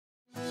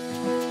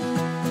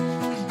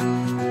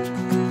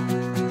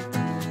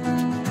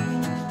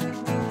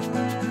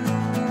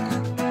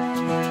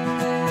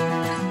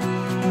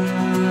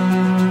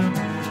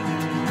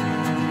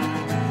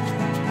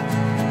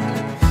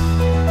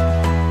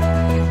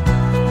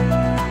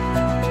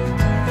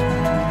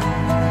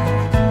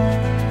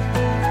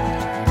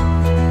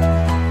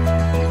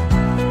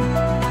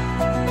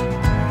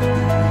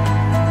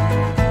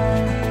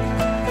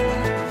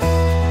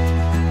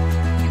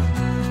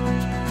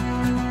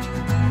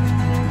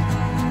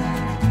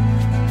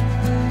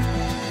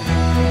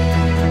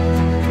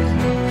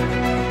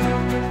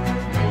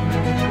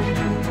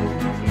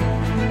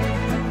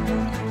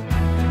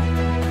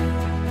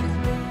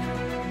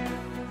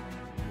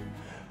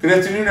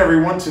Good afternoon,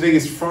 everyone. Today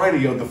is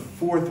Friday of the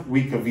 4th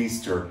week of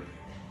Easter.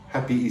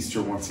 Happy Easter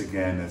once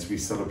again as we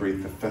celebrate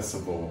the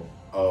festival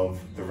of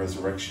the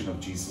resurrection of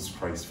Jesus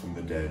Christ from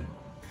the dead.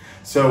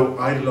 So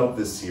I love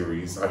this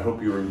series. I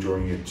hope you're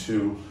enjoying it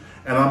too.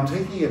 And I'm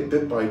taking it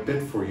bit by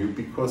bit for you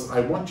because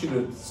I want you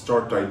to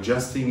start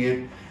digesting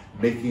it,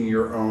 making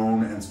your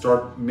own, and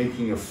start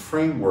making a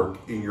framework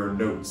in your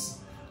notes,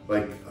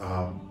 like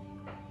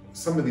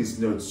some of these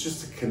notes,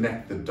 just to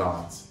connect the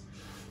dots.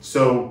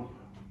 So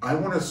I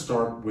want to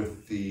start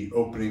with the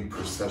opening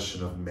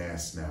procession of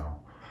Mass now.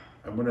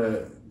 I'm going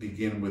to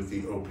begin with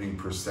the opening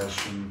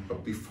procession,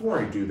 but before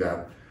I do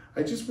that,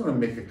 I just want to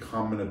make a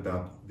comment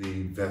about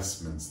the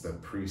vestments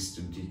that priests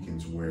and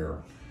deacons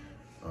wear.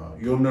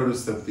 You'll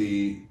notice that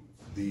the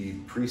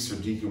priest or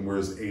deacon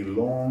wears a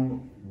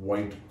long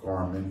white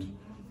garment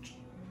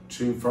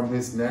from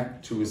his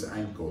neck to his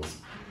ankles.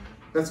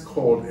 That's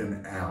called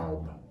an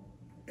alb,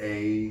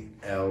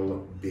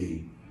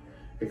 A-L-B.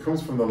 It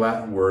comes from the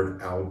Latin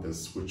word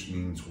albus, which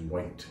means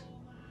white.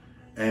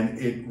 And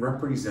it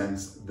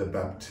represents the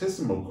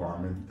baptismal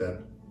garment that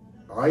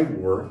I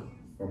wore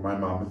when my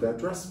mom and dad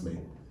dressed me.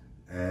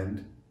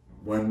 And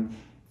when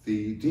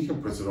the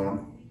deacon puts it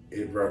on,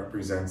 it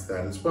represents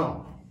that as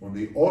well. When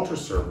the altar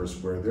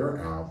servers wear their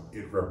alb,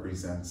 it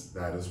represents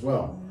that as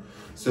well.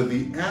 So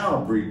the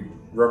alb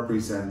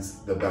represents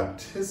the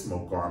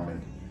baptismal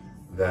garment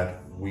that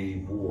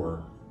we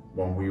wore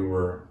when we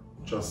were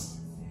just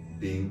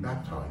being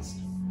baptized.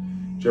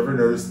 Did you ever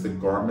notice the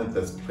garment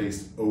that's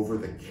placed over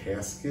the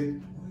casket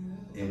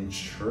in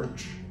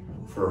church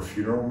for a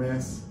funeral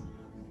mass?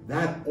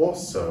 That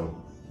also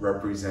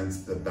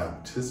represents the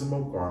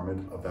baptismal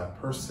garment of that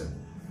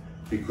person,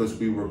 because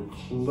we were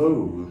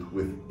clothed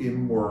with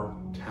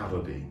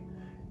immortality.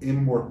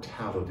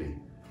 Immortality.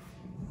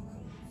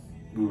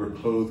 We were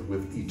clothed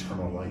with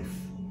eternal life.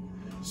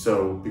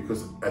 So,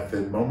 because at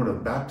the moment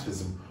of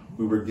baptism,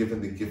 we were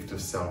given the gift of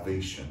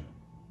salvation,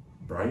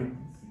 right?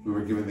 We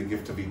were given the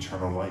gift of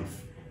eternal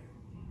life.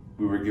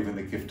 We were given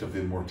the gift of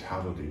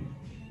immortality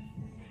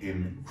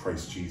in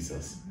Christ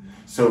Jesus.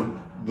 So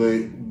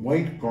the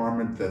white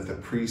garment that the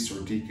priest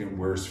or deacon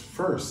wears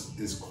first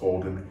is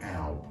called an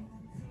alb.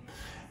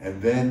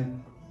 And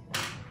then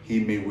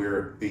he may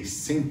wear a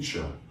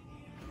cincture.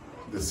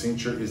 The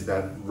cincture is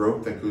that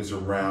rope that goes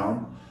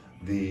around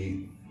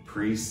the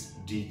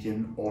priest,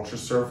 deacon, altar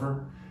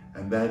server,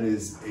 and that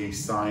is a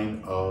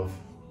sign of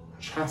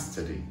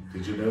chastity.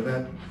 Did you know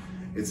that?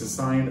 It's a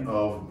sign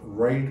of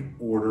right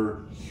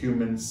order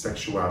human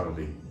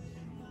sexuality.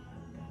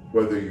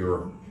 Whether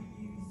you're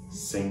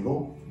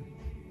single,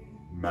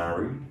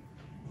 married,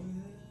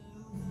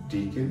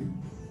 deacon,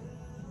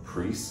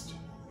 priest,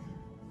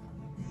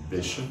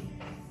 bishop,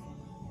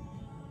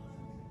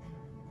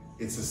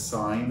 it's a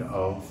sign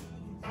of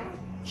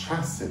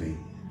chastity,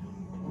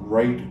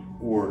 right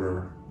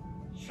order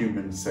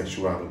human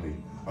sexuality,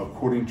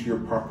 according to your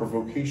proper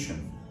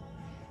vocation.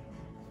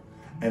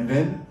 And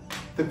then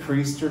the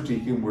priest or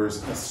deacon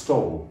wears a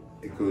stole.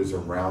 It goes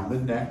around the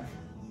neck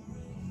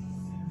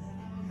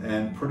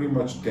and pretty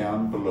much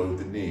down below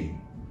the knee.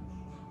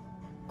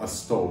 A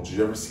stole. Did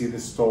you ever see the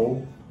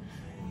stole?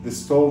 The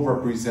stole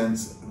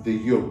represents the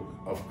yoke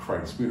of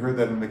Christ. We heard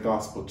that in the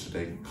gospel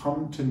today.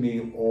 Come to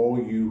me, all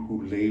you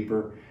who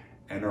labor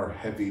and are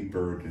heavy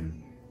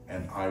burdened,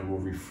 and I will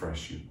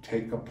refresh you.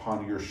 Take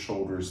upon your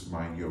shoulders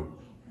my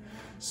yoke.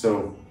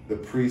 So the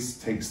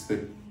priest takes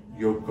the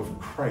yoke of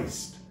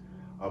Christ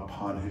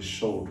upon his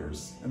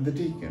shoulders, and the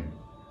deacon.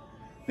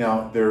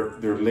 Now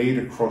they're laid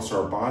across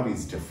our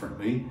bodies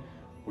differently,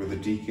 where the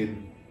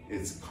deacon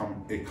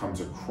it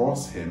comes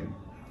across him,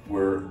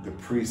 where the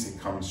priest it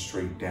comes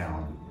straight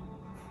down.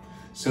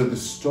 So the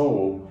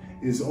stole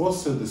is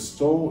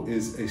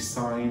a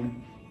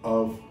sign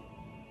of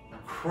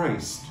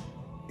Christ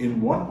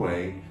in one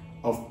way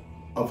of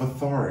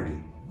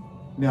authority.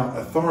 Now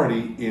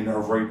authority in a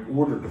right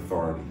ordered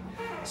authority.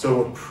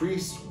 So a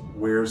priest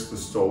wears the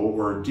stole,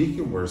 or a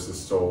deacon wears the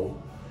stole,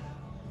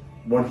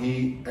 when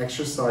he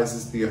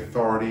exercises the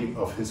authority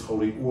of his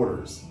holy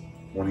orders,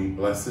 when he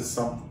blesses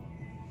someone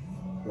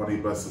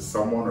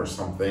or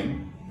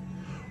something,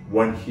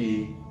 when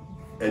he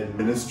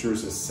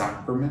administers a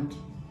sacrament,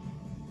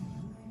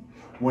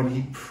 when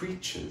he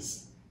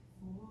preaches.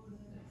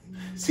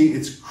 See,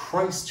 it's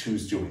Christ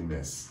who's doing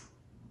this.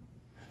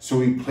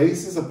 So he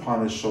places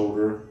upon his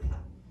shoulder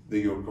the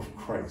yoke of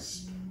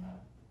Christ.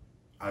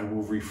 I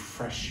will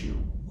refresh you.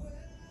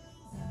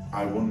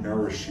 I will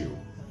nourish you.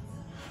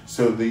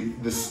 So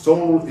the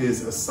stole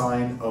is a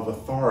sign of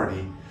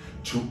authority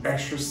to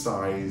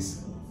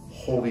exercise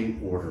holy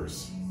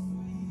orders.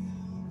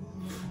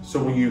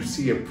 So when you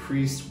see a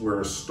priest wear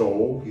a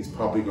stole, he's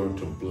probably going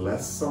to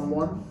bless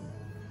someone,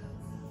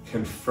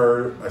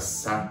 confer a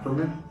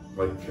sacrament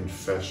like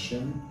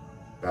confession,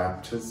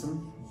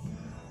 baptism,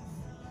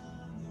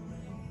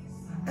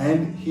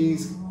 and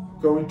he's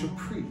going to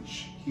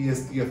preach. He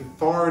has the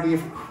authority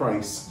of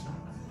Christ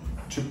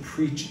to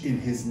preach in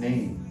his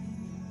name.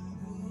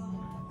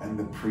 And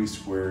the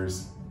priest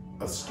wears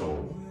a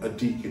stole. A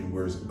deacon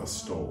wears a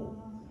stole.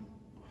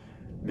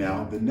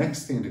 Now, the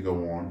next thing to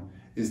go on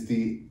is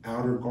the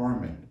outer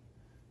garment.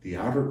 The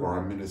outer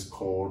garment is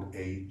called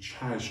a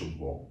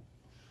chasuble.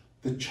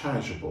 The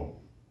chasuble.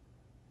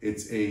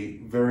 It's a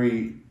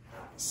very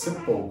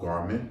simple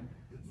garment.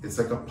 It's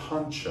like a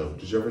poncho.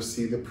 Did you ever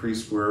see the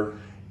priest where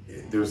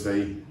there's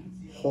a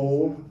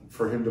hole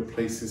for him to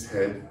place his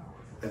head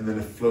and then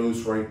it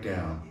flows right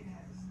down?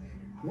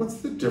 What's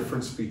the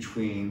difference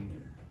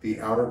between the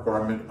outer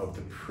garment of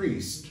the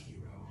priest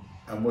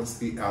and what's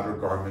the outer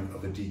garment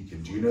of a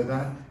deacon? Do you know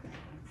that?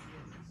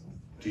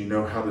 Do you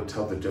know how to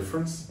tell the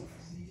difference?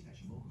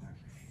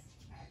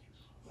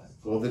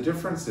 Well, the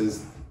difference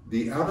is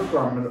the outer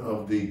garment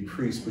of the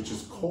priest, which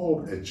is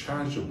called a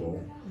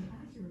chasuble,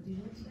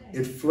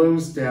 it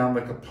flows down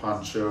like a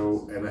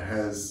poncho and it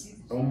has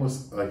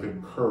almost like a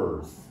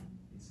curve.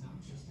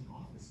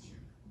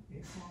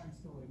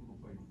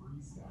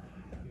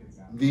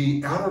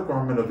 The outer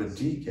garment of a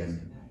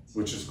deacon,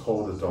 which is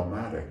called a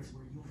dalmatic,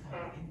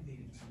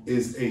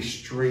 is a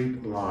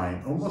straight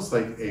line, almost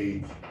like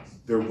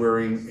they're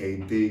wearing a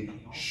big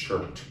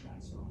shirt.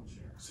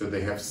 So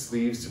they have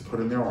sleeves to put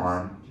in their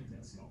arm,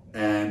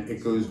 and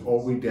it goes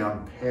all the way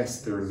down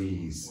past their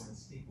knees.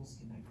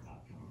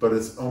 But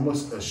it's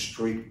almost a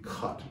straight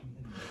cut.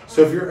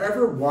 So if you're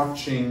ever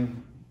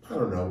watching, I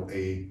don't know,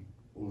 a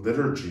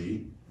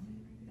liturgy,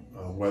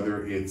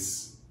 whether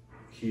it's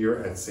here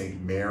at St.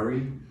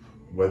 Mary,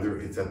 whether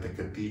it's at the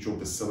Cathedral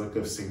Basilica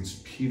of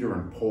Saints Peter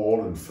and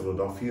Paul in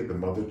Philadelphia, the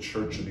mother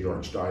church of the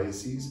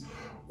Archdiocese,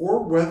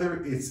 or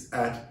whether it's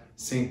at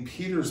St.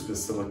 Peter's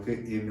Basilica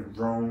in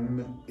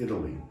Rome,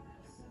 Italy,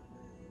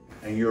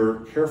 and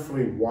you're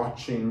carefully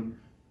watching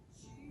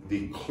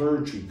the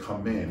clergy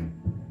come in,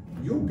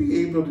 you'll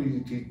be able to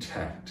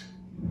detect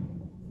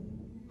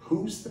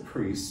who's the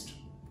priest.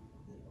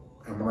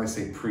 And when I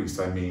say priest,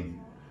 I mean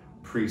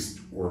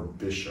priest or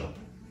bishop,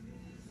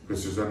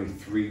 because there's only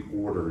 3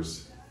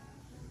 orders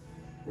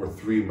or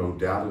 3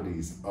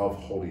 modalities of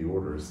holy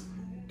orders: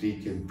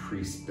 deacon,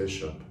 priest,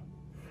 bishop.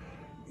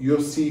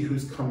 You'll see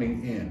who's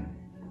coming in.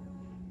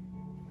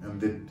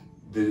 And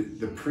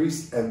the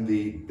priest and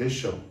the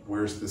bishop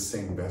wears the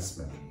same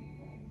vestment,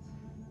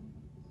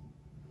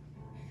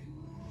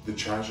 the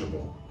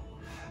chasuble.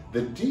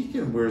 The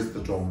deacon wears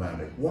the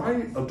dalmatic.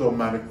 Why a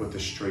dalmatic with a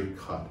straight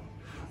cut?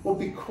 Well,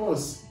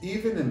 because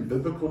even in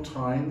biblical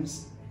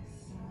times,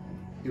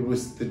 it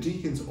was the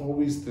deacon's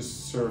always the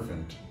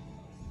servant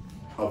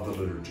of the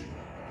liturgy.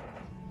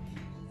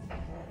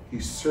 He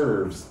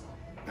serves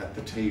at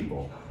the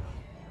table.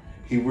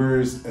 He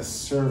wears a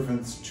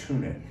servant's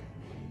tunic.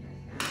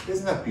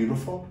 Isn't that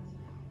beautiful?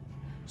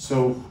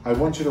 So I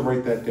want you to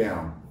write that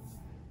down.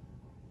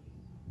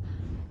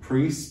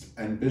 Priests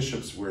and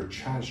bishops wear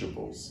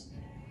chasubles.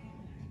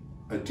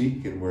 A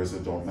deacon wears a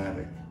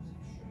dalmatic.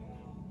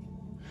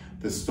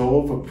 The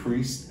stole of a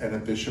priest and a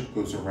bishop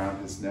goes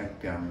around his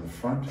neck down in the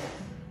front.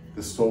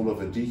 The stole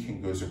of a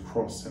deacon goes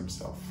across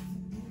himself.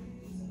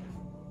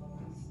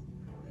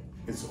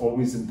 It's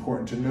always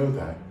important to know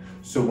that.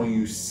 So when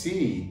you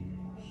see,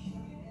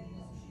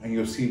 and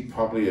you'll see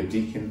probably a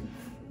deacon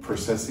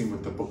processing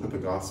with the book of the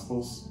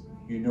Gospels,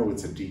 you know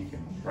it's a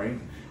deacon, right?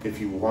 If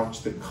you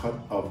watch the cut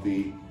of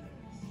the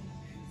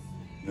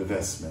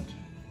vestment,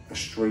 a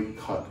straight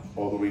cut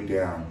all the way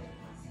down,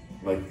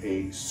 like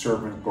a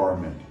servant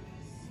garment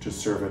to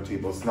serve at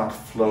table. It's not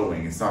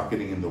flowing, it's not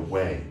getting in the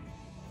way.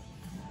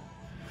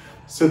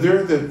 So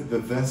they're the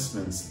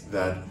vestments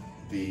that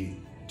the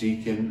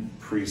deacon,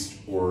 priest,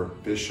 or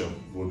bishop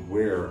would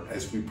wear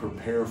as we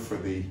prepare for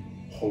the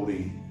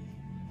holy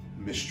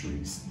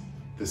mysteries,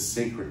 the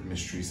sacred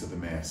mysteries of the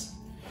Mass.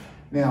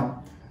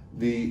 Now,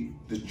 the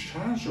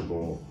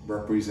chasuble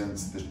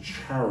represents the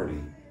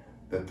charity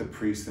that the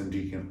priest and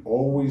deacon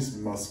always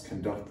must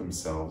conduct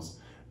themselves,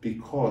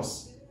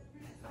 because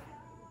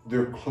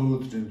they're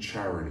clothed in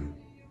charity.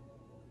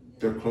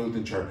 They're clothed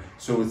in charity.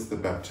 So it's the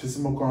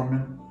baptismal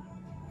garment,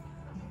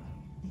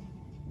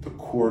 the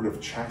cord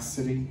of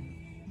chastity,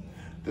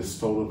 the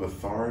stole of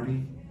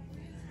authority,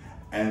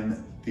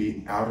 and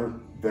the outer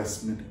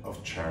vestment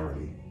of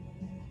charity.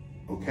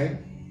 Okay?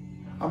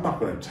 I'm not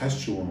going to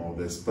test you on all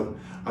this, but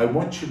I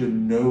want you to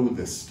know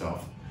this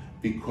stuff,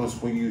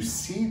 because when you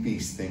see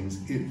these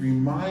things, it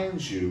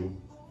reminds you,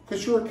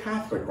 because you're a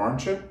Catholic,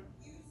 aren't you?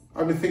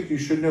 I would think you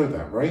should know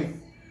that, right?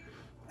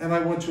 And I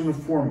want to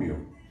inform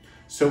you.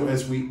 So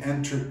as we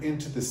enter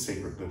into the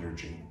sacred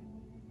liturgy.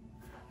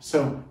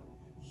 So,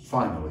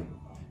 finally,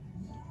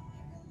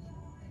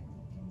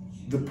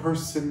 the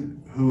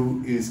person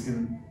who is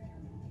in,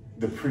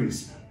 the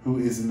priest who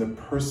is in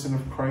the person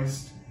of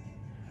Christ,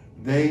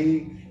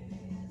 they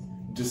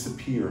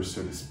disappear,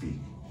 so to speak.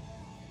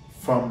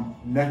 From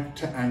neck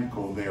to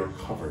ankle, they are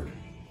covered.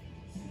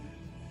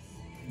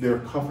 They're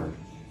covered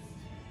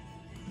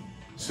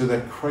so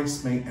that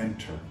Christ may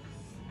enter.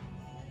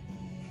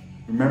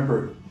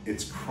 Remember,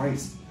 it's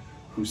Christ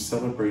who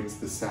celebrates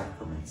the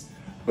sacraments,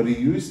 but he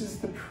uses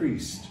the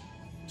priest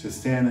to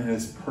stand in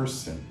his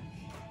person.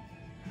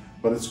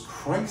 But it's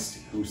Christ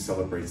who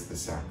celebrates the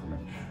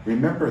sacrament.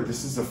 Remember,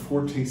 this is a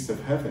foretaste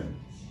of heaven.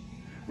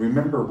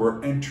 Remember,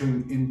 we're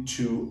entering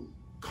into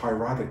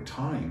kairotic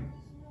time.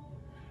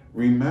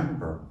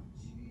 Remember,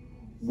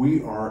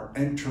 we are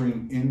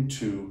entering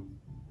into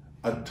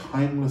a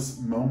timeless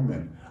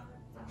moment,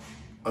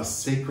 a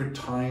sacred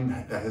time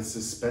that has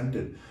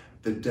suspended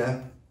the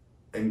death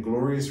and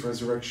glorious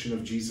resurrection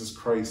of Jesus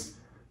Christ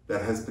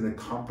that has been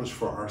accomplished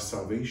for our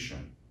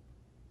salvation.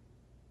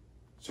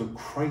 So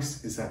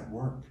Christ is at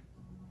work,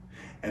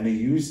 and he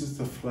uses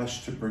the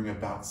flesh to bring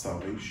about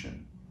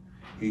salvation.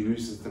 He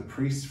uses the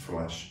priest's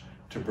flesh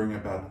to bring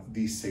about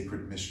these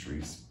sacred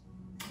mysteries.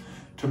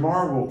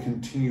 Tomorrow we'll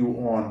continue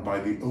on by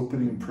the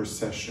opening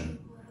procession.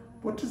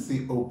 What does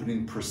the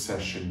opening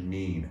procession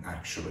mean,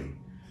 actually?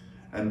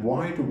 And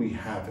why do we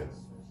have it?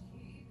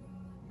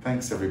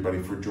 Thanks, everybody,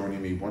 for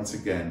joining me once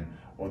again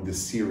on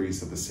this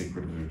series of the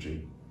Sacred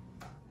Liturgy.